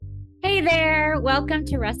Hey there, welcome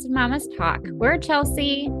to Rested Mamas Talk. We're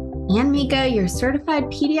Chelsea and Mika, your certified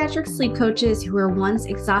pediatric sleep coaches who were once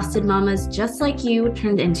exhausted mamas just like you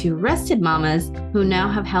turned into rested mamas who now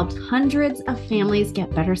have helped hundreds of families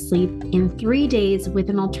get better sleep in 3 days with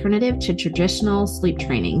an alternative to traditional sleep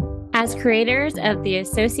training. As creators of the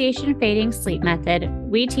Association Fading Sleep Method,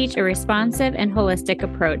 we teach a responsive and holistic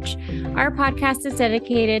approach. Our podcast is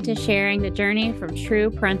dedicated to sharing the journey from true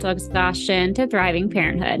parental exhaustion to thriving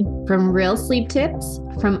parenthood. From real sleep tips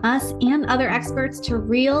from us and other experts to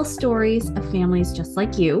real stories of families just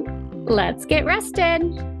like you. Let's get rested.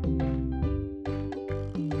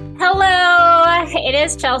 Hello, it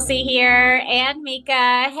is Chelsea here and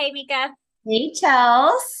Mika. Hey, Mika. Hey,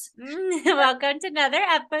 Chels. Welcome to another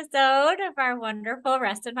episode of our wonderful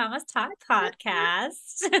Rested Mamas Talk podcast.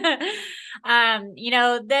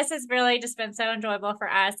 This has really just been so enjoyable for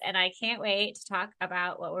us, and I can't wait to talk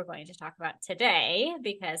about what we're going to talk about today,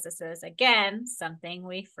 because this is, again, something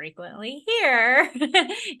we frequently hear,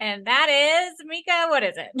 and that is, Mika, what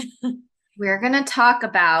is it? We're going to talk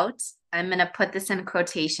about, I'm going to put this in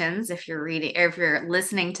quotations if you're reading, or if you're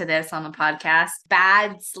listening to this on the podcast,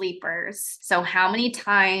 bad sleepers. So how many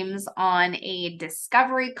times on a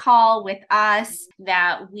discovery call with us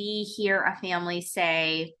that we hear a family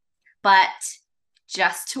say, but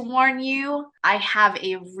just to warn you, I have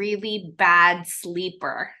a really bad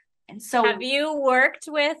sleeper. And so have you worked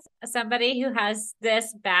with somebody who has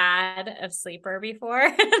this bad of sleeper before?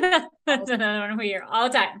 That's another one we hear all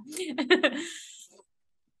the time.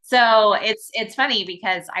 So it's funny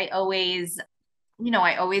because I always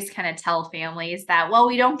kind of tell families that, well,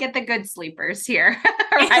 we don't get the good sleepers here.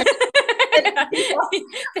 Right?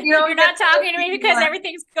 You're not talking to me because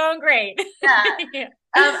everything's going great. Yeah. Yeah.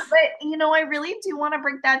 But, I really do want to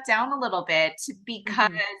break that down a little bit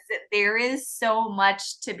because there is so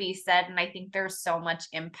much to be said. And I think there's so much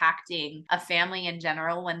impacting a family in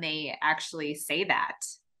general when they actually say that.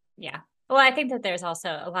 Yeah. Well, I think that there's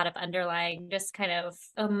also a lot of underlying just kind of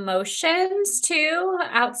emotions too,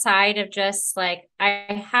 outside of just like,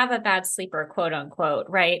 I have a bad sleeper, quote unquote,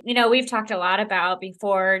 right? We've talked a lot about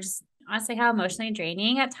before, just honestly how emotionally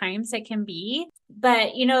draining at times it can be.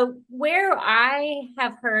 But, where I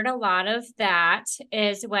have heard a lot of that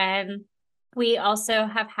is when we also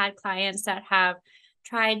have had clients that have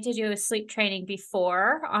tried to do a sleep training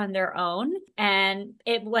before on their own, and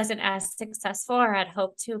it wasn't as successful or had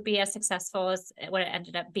hoped to be as successful as what it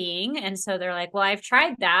ended up being. And so they're like, well, I've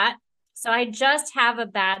tried that, so I just have a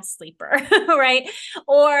bad sleeper, right?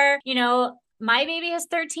 Or, my baby is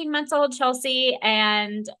 13 months old, Chelsea,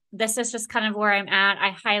 and this is just kind of where I'm at.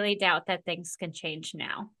 I highly doubt that things can change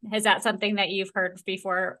now. Is that something that you've heard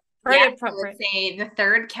before? Yeah, I would say the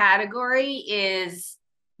third category is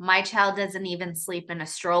my child doesn't even sleep in a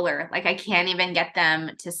stroller. Like I can't even get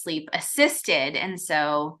them to sleep assisted. And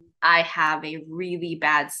so I have a really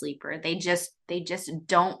bad sleeper. They just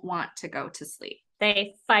don't want to go to sleep.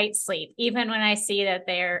 They fight sleep. Even when I see that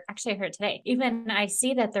I heard today, even I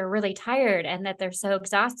see that they're really tired and that they're so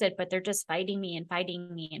exhausted, but they're just fighting me and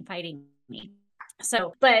fighting me and fighting me.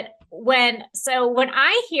 So when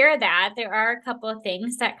I hear that, there are a couple of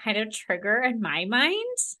things that kind of trigger in my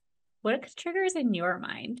mind. What triggers in your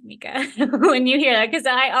mind, Mika, when you hear that? Because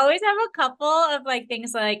I always have a couple of like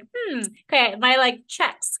things like, okay, my like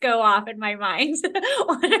checks go off in my mind.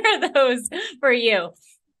 What are those for you?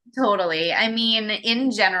 Totally. I mean, in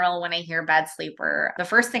general, when I hear bad sleeper, the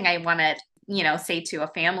first thing I want to, say to a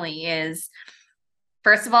family is,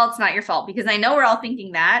 first of all, it's not your fault, because I know we're all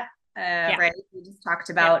thinking that. Right. We just talked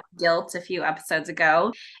about guilt a few episodes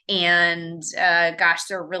ago, and gosh,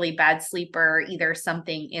 they're a really bad sleeper. Either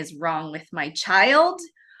something is wrong with my child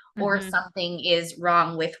or something is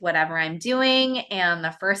wrong with whatever I'm doing. And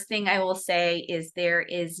the first thing I will say is there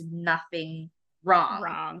is nothing wrong.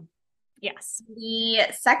 Wrong. Yes.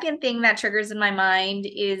 The second thing that triggers in my mind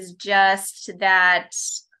is just that,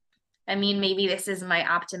 I mean, maybe this is my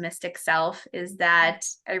optimistic self, is that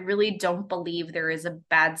I really don't believe there is a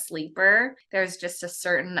bad sleeper. There's just a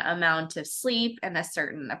certain amount of sleep and a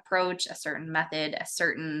certain approach, a certain method, a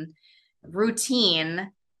certain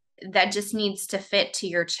routine that just needs to fit to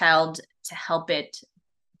your child to help it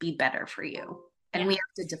be better for you. And we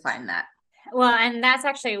have to define that. Well, and that's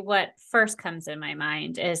actually what first comes in my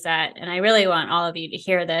mind is that, and I really want all of you to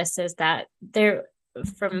hear this, is that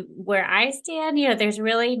from where I stand, there's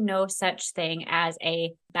really no such thing as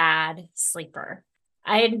a bad sleeper.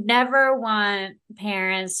 I never want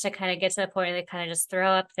parents to kind of get to the point where they kind of just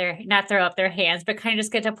not throw up their hands, but kind of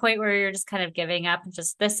just get to a point where you're just kind of giving up and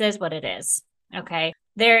just, this is what it is. Okay.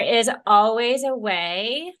 There is always a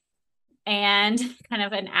way and kind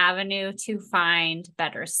of an avenue to find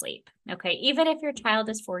better sleep. Okay. Even if your child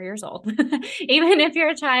is 4 years old, even if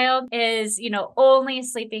your child is, only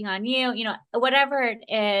sleeping on you, whatever it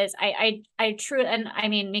is, I truly, and I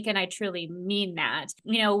mean, Mika and I truly mean that,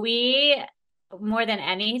 we, more than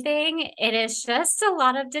anything, it is just a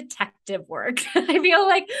lot of detective work. I feel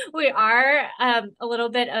like we are a little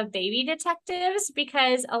bit of baby detectives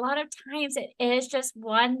because a lot of times it is just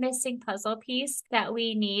one missing puzzle piece that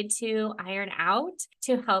we need to iron out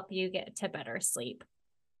to help you get to better sleep.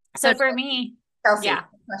 So So for me, Chelsea, yeah,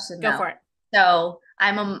 question go though. for it. So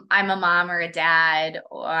I'm a mom or a dad,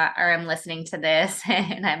 or I'm listening to this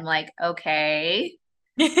and I'm like, okay,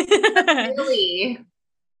 really?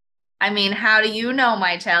 I mean, how do you know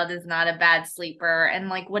my child is not a bad sleeper? And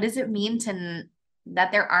like, what does it mean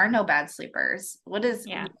that there are no bad sleepers?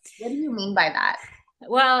 Yeah. What do you mean by that?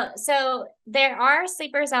 Well, so there are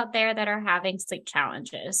sleepers out there that are having sleep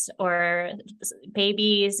challenges, or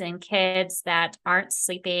babies and kids that aren't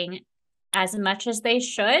sleeping as much as they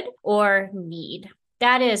should or need.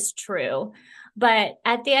 That is true. But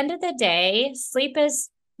at the end of the day, sleep is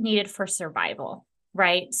needed for survival,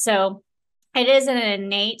 right? So it is an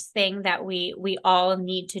innate thing that we all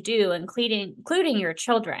need to do, including your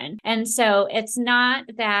children. And so it's not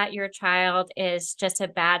that your child is just a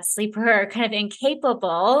bad sleeper or kind of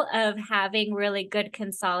incapable of having really good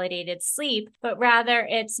consolidated sleep, but rather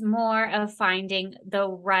it's more of finding the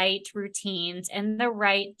right routines and the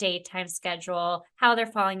right daytime schedule, how they're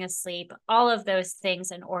falling asleep, all of those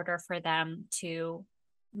things in order for them to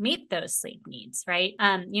meet those sleep needs, right?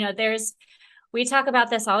 There's we talk about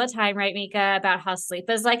this all the time, right, Mika, about how sleep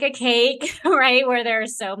is like a cake, right? Where there are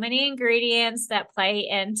so many ingredients that play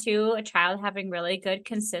into a child having really good,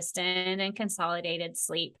 consistent, and consolidated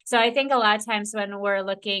sleep. So I think a lot of times when we're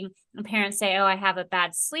looking, parents say, "Oh, I have a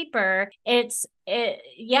bad sleeper,"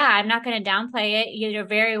 yeah, I'm not going to downplay it.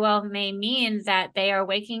 Very well may mean that they are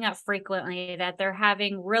waking up frequently, that they're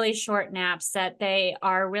having really short naps, that they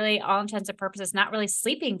are really, all intents and purposes, not really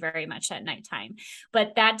sleeping very much at nighttime.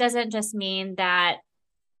 But that doesn't just mean that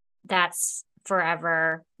that's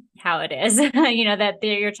forever how it is, that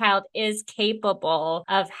your child is capable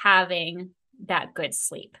of having that good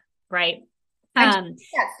sleep, right? I do Um, think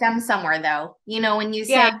that stems somewhere though. When you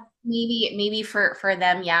say yeah, maybe for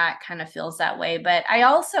them, yeah, it kind of feels that way. But I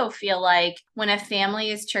also feel like when a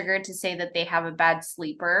family is triggered to say that they have a bad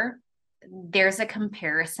sleeper, there's a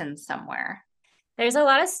comparison somewhere. there's a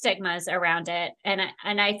lot of stigmas around it. And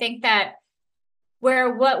I think that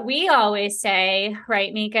where what we always say,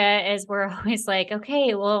 right, Mika, is we're always like,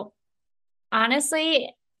 okay, well,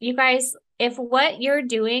 honestly, you guys, if what you're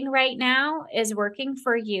doing right now is working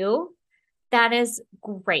for you, that is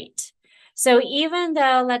great. So even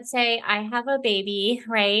though, let's say I have a baby,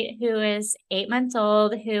 right, who is 8 months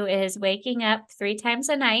old, who is waking up 3 times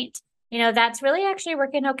a night, that's really actually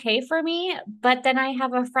working okay for me. But then I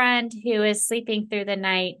have a friend who is sleeping through the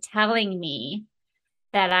night telling me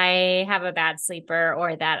that I have a bad sleeper,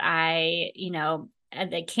 or that I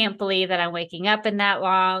can't believe that I'm waking up in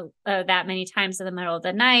that many times in the middle of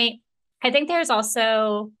the night. I think there's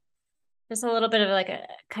also just a little bit of like a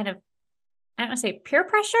kind of, I don't want to say peer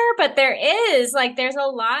pressure, but there's a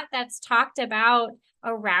lot that's talked about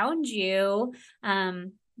around you,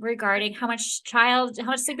 regarding how much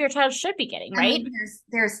sleep your child should be getting, I right? mean,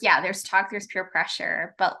 there's talk, there's peer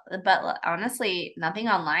pressure, but honestly, nothing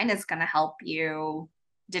online is going to help you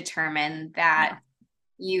determine that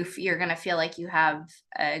No. you're going to feel like you have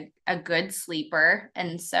a good sleeper.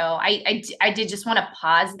 And so I did just want to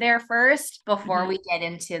pause there first before we Mm-hmm. get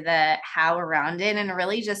into the how around it, and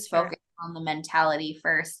really just focus Sure. on the mentality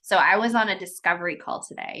first. So I was on a discovery call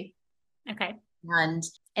today, Okay.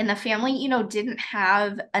 and the family, didn't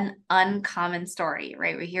have an uncommon story,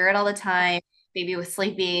 right? We hear it all the time. Baby was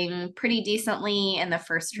sleeping pretty decently in the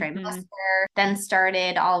first Mm-hmm. trimester, then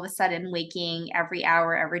started all of a sudden waking every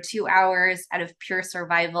hour, every 2 hours out of pure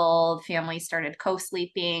survival. The family started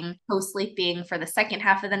co-sleeping. Co-sleeping for the second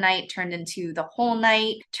half of the night turned into the whole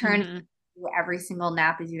night, turned Mm-hmm. every single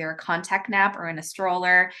nap is either a contact nap or in a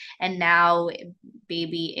stroller. And now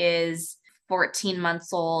baby is 14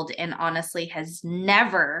 months old and honestly has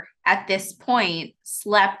never at this point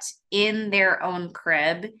slept in their own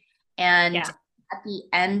crib. And Yeah. at the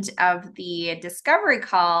end of the discovery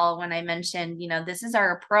call, when I mentioned, this is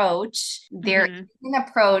our approach, there is Mm-hmm. an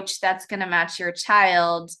approach that's going to match your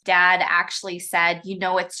child. Dad actually said,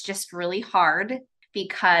 it's just really hard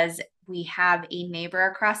because we have a neighbor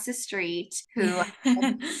across the street who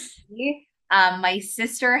my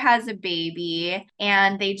sister has a baby,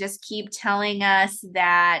 and they just keep telling us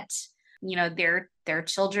that, their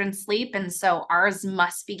children's sleep. And so ours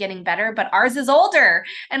must be getting better, but ours is older.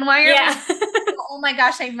 And why are we, Yeah. oh my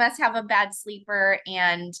gosh, I must have a bad sleeper.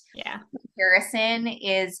 And Yeah. comparison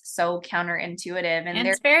is so counterintuitive, and And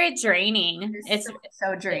they're it's very draining. It's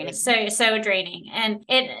so draining. so draining. And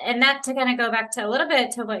that, to kind of go back to a little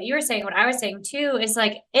bit to what you were saying, what I was saying too, is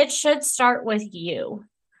like it should start with you,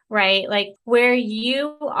 right? Like where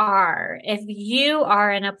you are. If you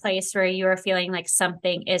are in a place where you are feeling like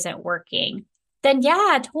something isn't working, then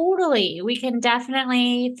yeah, totally. We can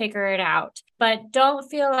definitely figure it out. But don't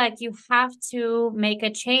feel like you have to make a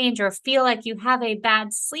change or feel like you have a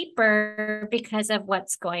bad sleeper because of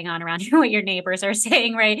what's going on around you, what your neighbors are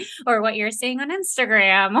saying, right? Or what you're seeing on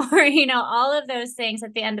Instagram, or, all of those things.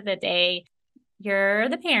 At the end of the day, you're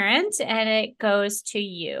the parent and it goes to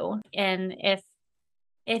you. And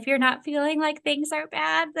if you're not feeling like things are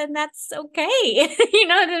bad, then that's okay.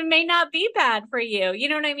 It may not be bad for you. You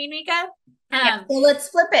know what I mean, Mika? Yeah, so let's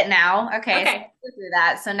flip it now. Okay, so Okay. let's do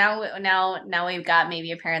that. So now we've got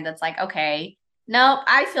maybe a parent that's like, okay, nope,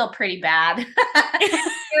 I feel pretty bad.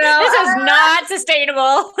 This is not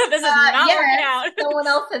sustainable. This is not working Yes, out. someone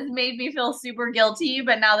else has made me feel super guilty,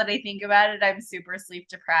 but now that I think about it, I'm super sleep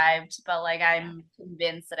deprived, but like Yeah. I'm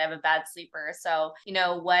convinced that I have a bad sleeper. So,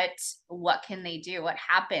 what can they do? What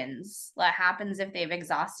happens? What happens if they've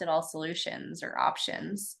exhausted all solutions or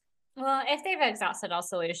options? Well, if they've exhausted all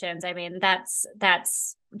solutions, I mean, that's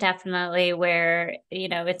definitely where,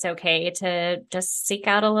 it's okay to just seek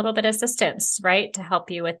out a little bit of assistance, right? To help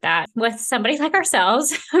you with that with somebody like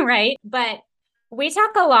ourselves, right? But we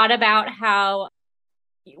talk a lot about how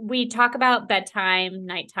we talk about bedtime,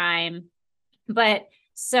 nighttime, but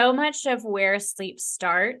so much of where sleep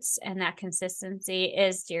starts and that consistency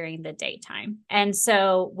is during the daytime. And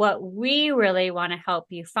so, what we really want to help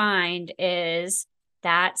you find is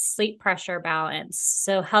that sleep pressure balance.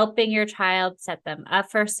 So, helping your child set them up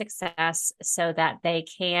for success so that they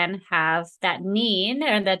can have that need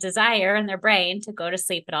or the desire in their brain to go to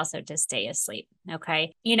sleep, but also to stay asleep.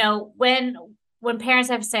 Okay. When parents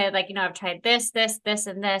have said, like, I've tried this,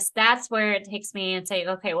 and this, that's where it takes me and saying,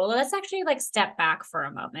 okay, well, let's actually like step back for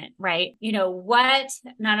a moment, right? What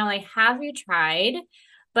not only have you tried,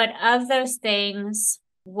 but of those things,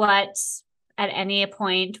 what at any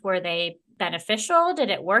point were they beneficial? Did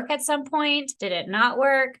it work at some point? Did it not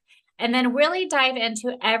work? And then really dive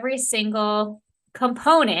into every single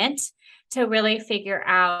component to really figure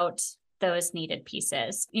out those needed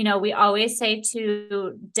pieces. We always say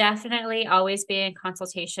to definitely always be in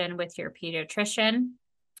consultation with your pediatrician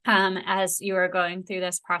as you are going through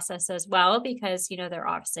this process as well, because, they're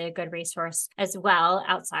obviously a good resource as well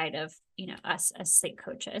outside of, us as sleep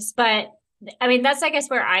coaches. But I mean, that's, I guess,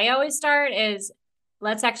 where I always start is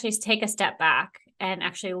let's actually take a step back and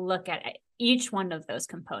actually look at each one of those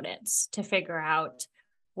components to figure out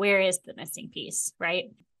where is the missing piece, right?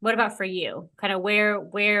 What about for you? Kind of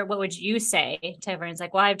what would you say to everyone's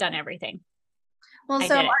like, well, I've done everything. Well, I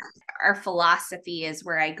so did it. our philosophy is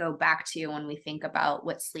where I go back to when we think about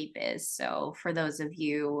what sleep is. So, for those of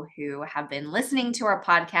you who have been listening to our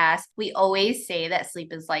podcast, we always say that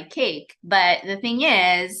sleep is like cake. But the thing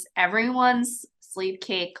is, everyone's sleep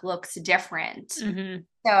cake looks different. Mm-hmm.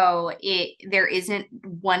 So, there isn't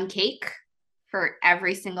one cake for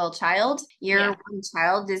every single child. Your one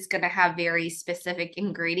child is going to have very specific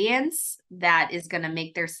ingredients that is going to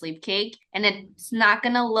make their sleep cake, and it's not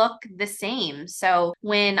going to look the same. So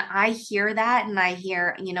when I hear that and I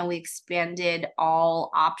hear, we expanded all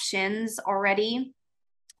options already,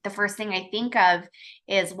 the first thing I think of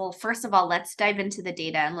is, well, first of all, let's dive into the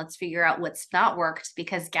data and let's figure out what's not worked,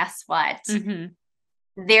 because guess what? Mm-hmm.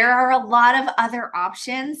 There are a lot of other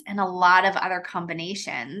options and a lot of other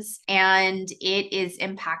combinations, and it is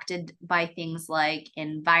impacted by things like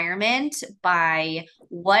environment, by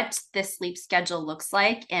what the sleep schedule looks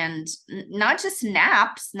like, and not just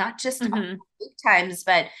naps, not just Mm-hmm. sleep times,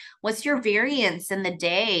 but what's your variance in the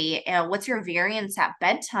day? What's your variance at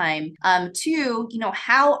bedtime? Two,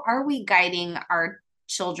 how are we guiding our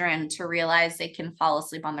children to realize they can fall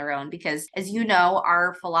asleep on their own? Because, as you know,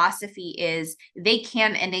 our philosophy is they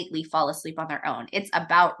can innately fall asleep on their own. It's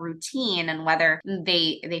about routine and whether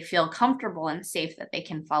they feel comfortable and safe that they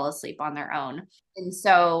can fall asleep on their own. And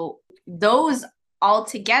so those all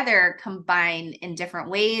together combine in different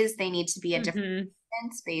ways. They need to be a different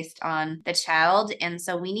based on the child. And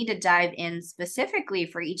so we need to dive in specifically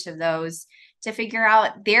for each of those to figure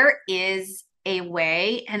out there is a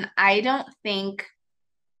way. And I don't think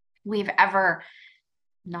we've ever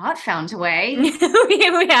not found a way.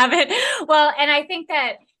 We haven't. Well, and I think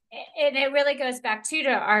that And it really goes back to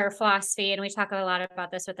our philosophy, and we talk a lot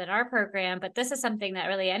about this within our program, but this is something that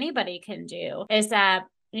really anybody can do, is that,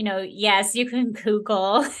 yes, you can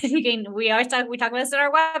Google, we talk about this in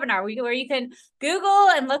our webinar, where you can Google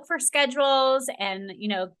and look for schedules and,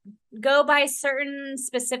 go by certain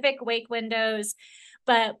specific wake windows.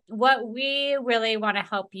 But what we really want to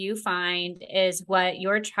help you find is what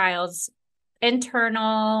your child's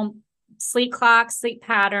internal sleep clocks, sleep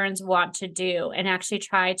patterns want to do, and actually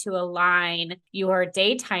try to align your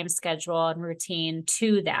daytime schedule and routine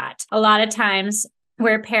to that. A lot of times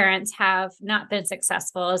where parents have not been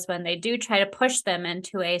successful is when they do try to push them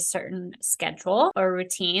into a certain schedule or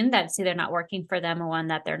routine that's either not working for them or one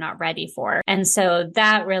that they're not ready for. And so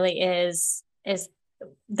that really is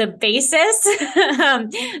the basis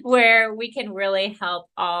where we can really help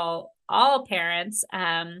all parents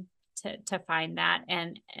to find that,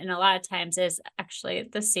 and a lot of times is actually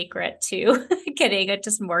the secret to getting a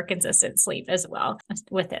just more consistent sleep as well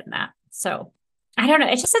within that. So I don't know,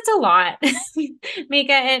 it's a lot,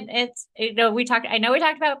 Mika, and it's, I know we talked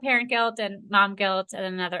about parent guilt and mom guilt in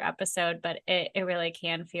another episode, but it really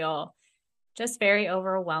can feel just very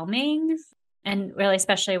overwhelming, and really,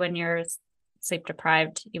 especially when you're sleep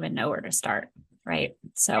deprived, even know where to start, right?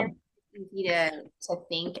 So it's easy to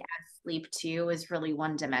think as sleep too is really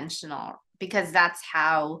one dimensional, because that's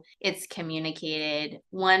how it's communicated.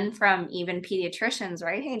 One, from even pediatricians,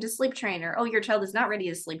 right? Hey, just sleep train, or, oh, your child is not ready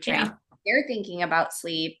to sleep train. Yeah. They're thinking about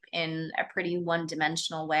sleep in a pretty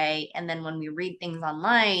one-dimensional way. And then when we read things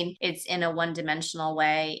online, it's in a one-dimensional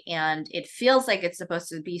way. And it feels like it's supposed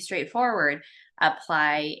to be straightforward.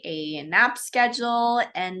 Apply a nap schedule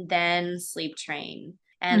and then sleep train.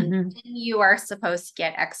 And then you are supposed to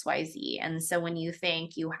get XYZ. And so when you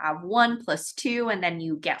think you have 1 + 2 and then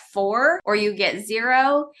you get 4 or you get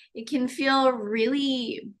 0, it can feel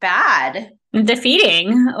really bad.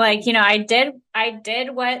 Defeating. Like, I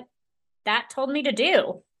did what that told me to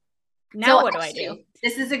do. Now so what do I do?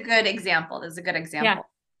 This is a good example. Yeah.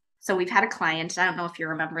 So we've had a client, I don't know if you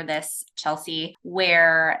remember this, Chelsea,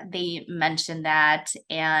 where they mentioned that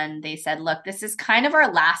and they said, look, this is kind of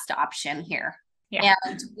our last option here. Yeah.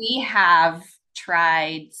 And we have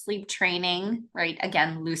tried sleep training, right?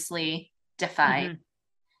 Again, loosely defined.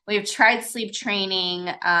 We've tried sleep training.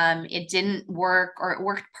 It didn't work, or it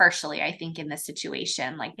worked partially, I think, in this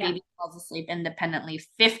situation. Like baby falls asleep independently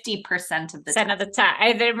 50% of the time.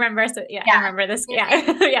 I remember. So, yeah, I remember this.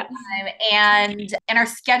 Yeah. Yeah. And our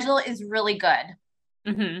schedule is really good.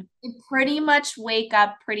 We pretty much wake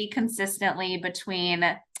up pretty consistently between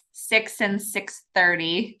 6 and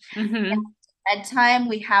 6:30. Bedtime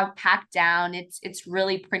we have packed down. It's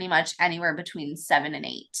really pretty much anywhere between 7 and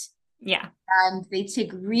 8. Yeah. And they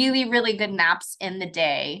take really, really good naps in the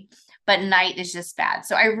day, but night is just bad.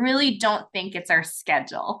 So I really don't think it's our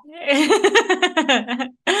schedule.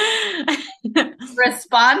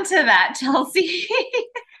 Respond to that, Chelsea.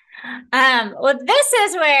 Well, this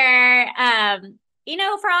is where,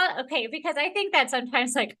 because I think that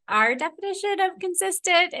sometimes like our definition of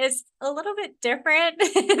consistent is a little bit different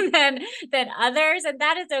than others, and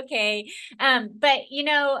that is okay. But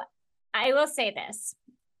I will say this.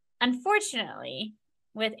 Unfortunately,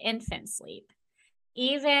 with infant sleep,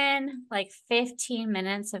 even like 15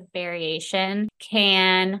 minutes of variation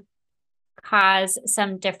can cause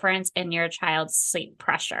some difference in your child's sleep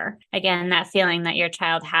pressure. Again, that feeling that your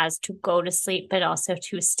child has to go to sleep, but also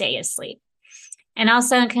to stay asleep. And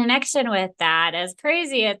also in connection with that, as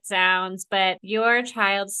crazy it sounds, but your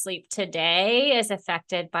child's sleep today is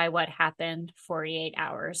affected by what happened 48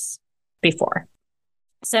 hours before.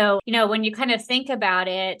 So, when you kind of think about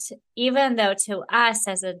it, even though to us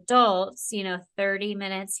as adults, 30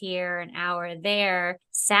 minutes here, an hour there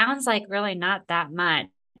sounds like really not that much.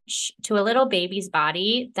 To a little baby's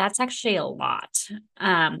body, that's actually a lot.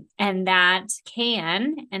 And that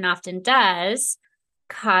can, and often does,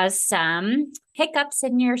 cause some hiccups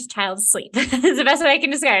in your child's sleep. It's the best way I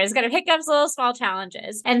can describe it. It's kind of hiccups, little small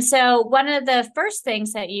challenges. And so one of the first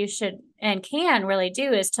things that you should and can really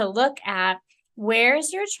do is to look at,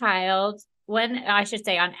 where's your child,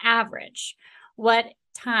 on average, what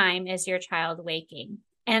time is your child waking?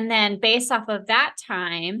 And then based off of that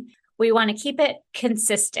time, we want to keep it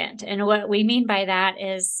consistent. And what we mean by that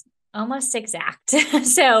is almost exact.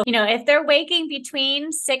 So, if they're waking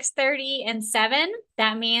between 6:30 and 7,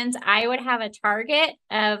 that means I would have a target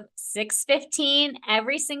of 6:15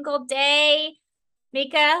 every single day.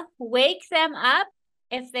 Mika, wake them up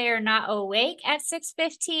if they are not awake at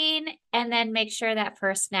 6:15, and then make sure that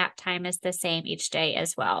first nap time is the same each day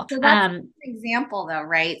as well. So that's an example though,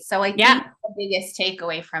 right? So I think the biggest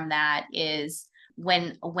takeaway from that is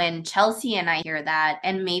when Chelsea and I hear that,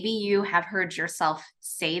 and maybe you have heard yourself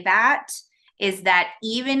say that, is that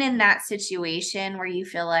even in that situation where you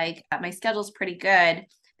feel like my schedule's pretty good,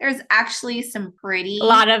 there's actually some A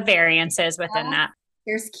lot of variances within that.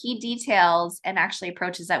 There's key details and actually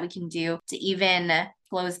approaches that we can do to even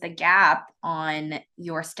close the gap on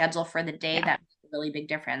your schedule for the day. That makes a really big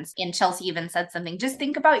difference. And Chelsea even said something, just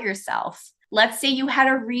think about yourself. Let's say you had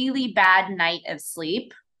a really bad night of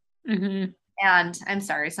sleep. Mm-hmm. And I'm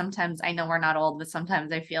sorry, sometimes I know we're not old, but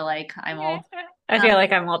sometimes I feel like I'm old. I feel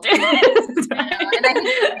like I'm old too. And I'm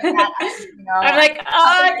like,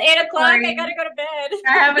 oh, it's 8:00. I gotta go to bed.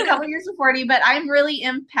 I have a couple years of 40, but I'm really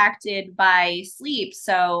impacted by sleep.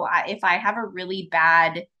 So if I have a really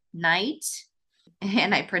bad night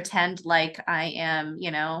and I pretend like I am,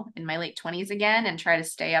 in my late 20s again and try to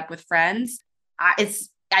stay up with friends, I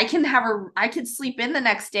could sleep in the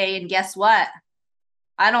next day, and guess what?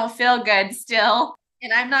 I don't feel good still.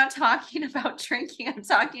 And I'm not talking about drinking. I'm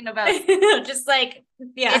talking about just like,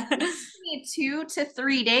 yeah. It takes me 2 to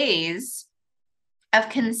 3 days of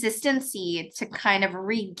consistency to kind of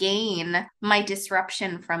regain my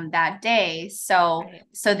disruption from that day. So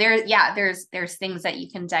there's things that you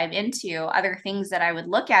can dive into. Other things that I would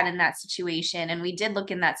look at in that situation, and we did look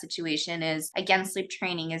in that situation, is again, sleep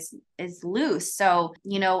training is loose. So,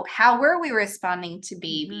 how were we responding to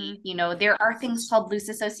baby? Mm-hmm. There are things called loose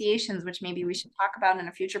associations, which maybe we should talk about in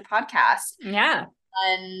a future podcast. Yeah.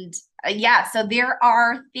 And so there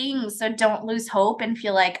are things, so don't lose hope and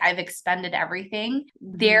feel like I've expended everything.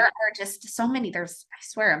 There are just so many, there's, I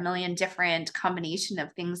swear, a million different combination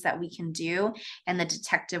of things that we can do. And the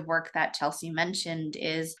detective work that Chelsea mentioned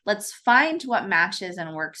is, let's find what matches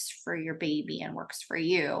and works for your baby and works for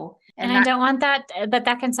you. And I don't want that, but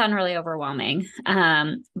that can sound really overwhelming.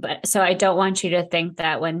 But so I don't want you to think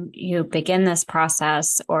that when you begin this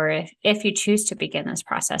process, or if you choose to begin this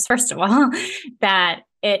process, first of all, that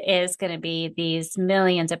it is going to be these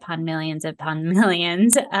millions upon millions upon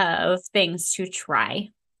millions of things to try.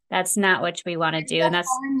 That's not what we want to do. And that's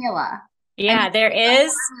formula. Yeah, there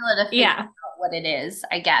is. Formula to figure out what it is,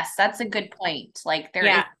 I guess. That's a good point. Like there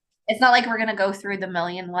is. It's not like we're going to go through the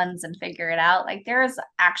million ones and figure it out. Like there is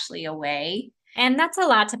actually a way. And that's a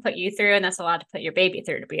lot to put you through, and that's a lot to put your baby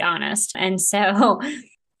through, to be honest. And so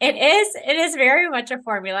it is very much a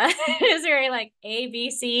formula. It is very like A,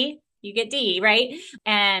 B, C, you get D, right?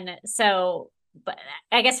 And so, but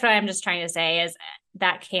I guess what I'm just trying to say is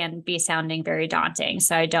that can be sounding very daunting.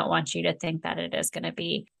 So I don't want you to think that it is going to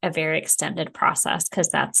be a very extended process, because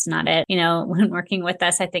that's not it. When working with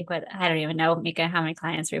us, I don't even know, Mika, how many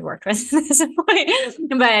clients we've worked with at this point,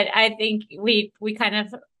 but I think we kind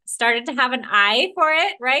of started to have an eye for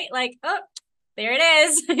it, right? Like, oh, there it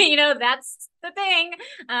is. That's the thing.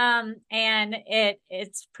 And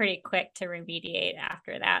it's pretty quick to remediate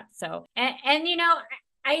after that. So, and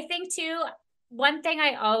I think too, one thing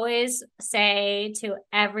I always say to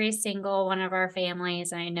every single one of our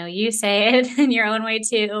families, and I know you say it in your own way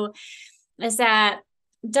too, is that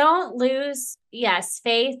don't lose,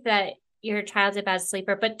 faith that your child's a bad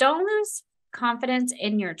sleeper, but don't lose confidence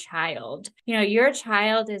in your child. Your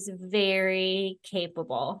child is very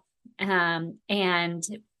capable. And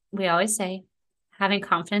we always say, having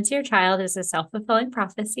confidence in your child is a self-fulfilling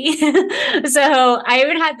prophecy. So I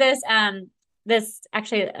even had this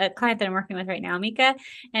actually a client that I'm working with right now, Mika,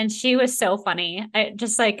 and she was so funny. I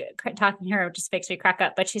just like talking to her just makes me crack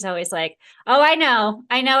up, but she's always like, oh, I know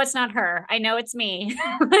it's not her. I know it's me.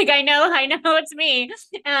 Like, I know it's me.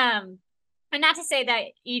 And not to say that,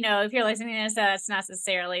 if you're listening to this, that's not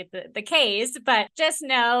necessarily the case, but just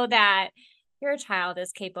know that your child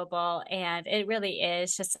is capable, and it really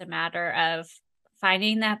is just a matter of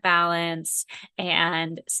finding that balance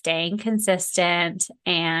and staying consistent,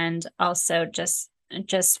 and also just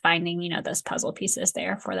finding, those puzzle pieces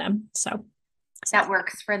there for them. So that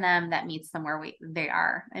works for them, that meets them where they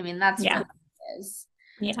are. I mean, that's what it is.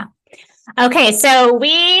 Yeah. Okay. So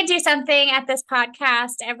we do something at this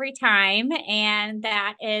podcast every time, and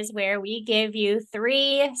that is where we give you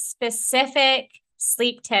 3 specific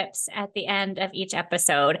sleep tips at the end of each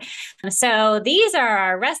episode. So these are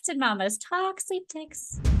our Rested Mamas Talk sleep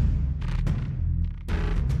tips.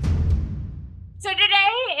 So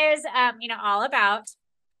today is, all about,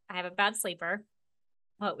 I have a bad sleeper,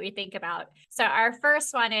 what we think about. So our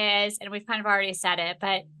first one is, and we've kind of already said it,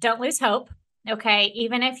 but don't lose hope. Okay.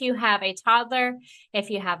 Even if you have a toddler,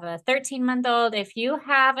 if you have a 13-month-old, if you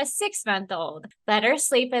have a 6-month-old, better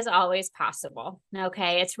sleep is always possible.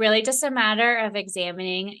 Okay. It's really just a matter of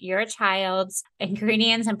examining your child's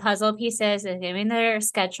ingredients and puzzle pieces, examining their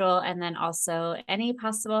schedule, and then also any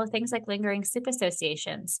possible things like lingering sleep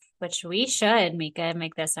associations, which we should, Mika,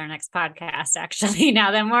 make this our next podcast, actually,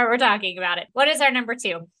 now that more we're talking about it. What is our number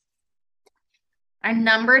 2? Our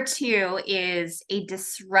number 2 is a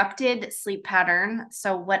disrupted sleep pattern.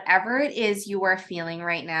 So whatever it is you are feeling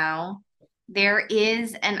right now, there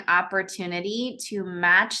is an opportunity to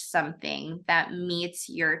match something that meets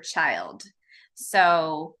your child.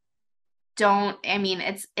 So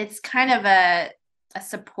it's kind of a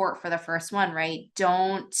support for the first one, right?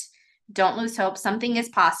 Don't lose hope. Something is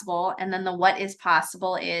possible. And then the what is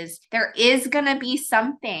possible is there is going to be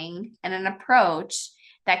something and an approach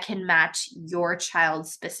that can match your child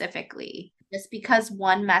specifically. Just because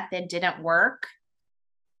one method didn't work,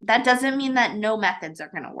 that doesn't mean that no methods are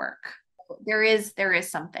going to work. There is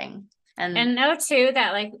something. And know too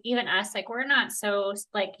that like even us, like we're not so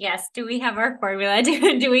like, yes, do we have our formula?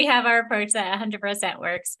 Do we have our approach that 100%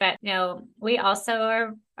 works? But we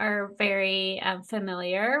also are very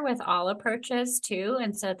familiar with all approaches too.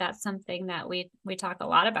 And so that's something that we talk a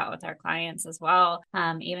lot about with our clients as well.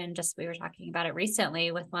 Even just, we were talking about it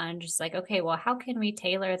recently with one, just like, okay, well, how can we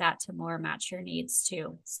tailor that to more match your needs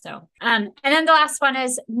too? So, and then the last one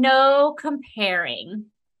is no comparing.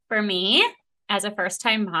 For me, as a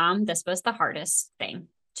first-time mom, this was the hardest thing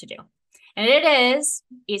to do. And it is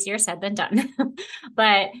easier said than done.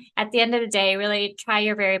 But at the end of the day, really try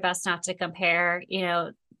your very best not to compare.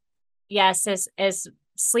 Yes, is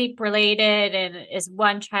sleep related, and is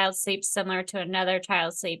one child's sleep similar to another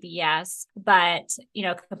child's sleep? Yes. But,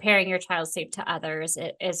 comparing your child's sleep to others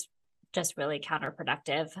is just really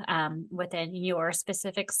counterproductive within your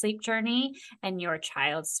specific sleep journey and your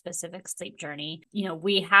child's specific sleep journey.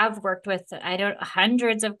 We have worked with,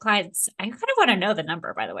 hundreds of clients. I kind of want to know the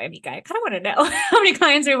number, by the way, Mika. I kind of want to know how many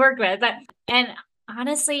clients we worked with. And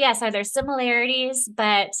honestly, yes, are there similarities?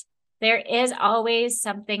 But there is always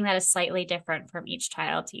something that is slightly different from each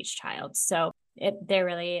child to each child. So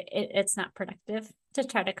it's not productive to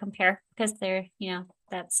try to compare, because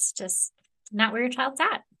that's just not where your child's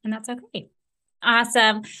at, and that's okay.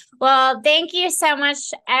 Awesome. Well, thank you so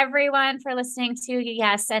much, everyone, for listening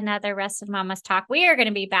to, another Rested Mamas Talk. We are going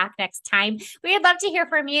to be back next time. We would love to hear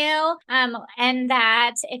from you. And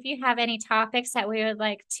that if you have any topics that you would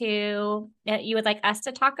like us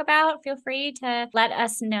to talk about, feel free to let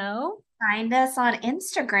us know. Find us on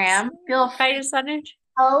Instagram. Feel free to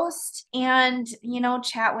post and,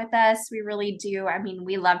 chat with us. We really do.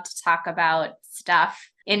 We love to talk about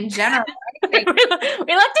stuff in general. We love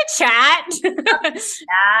to chat.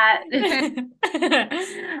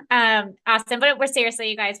 Awesome. But we're seriously,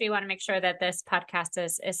 you guys, we want to make sure that this podcast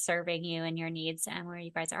is serving you and your needs and where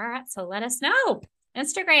you guys are at. So let us know.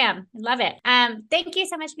 Instagram. Love it. Thank you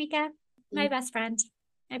so much, Mika, my best friend.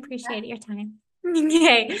 I appreciate your time.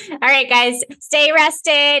 Okay. All right, guys, stay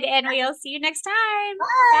rested, and we'll see you next time.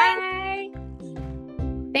 Bye.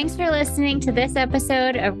 Thanks for listening to this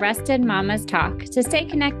episode of Rested Mamas Talk. To stay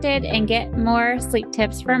connected and get more sleep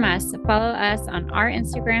tips from us, follow us on our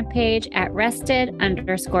Instagram page at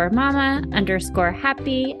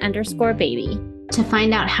rested_mama_happy_baby. To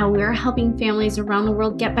find out how we're helping families around the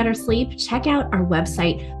world get better sleep, check out our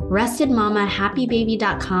website,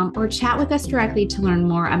 restedmamahappybaby.com, or chat with us directly to learn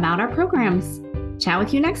more about our programs. Chat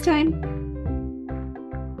with you next time.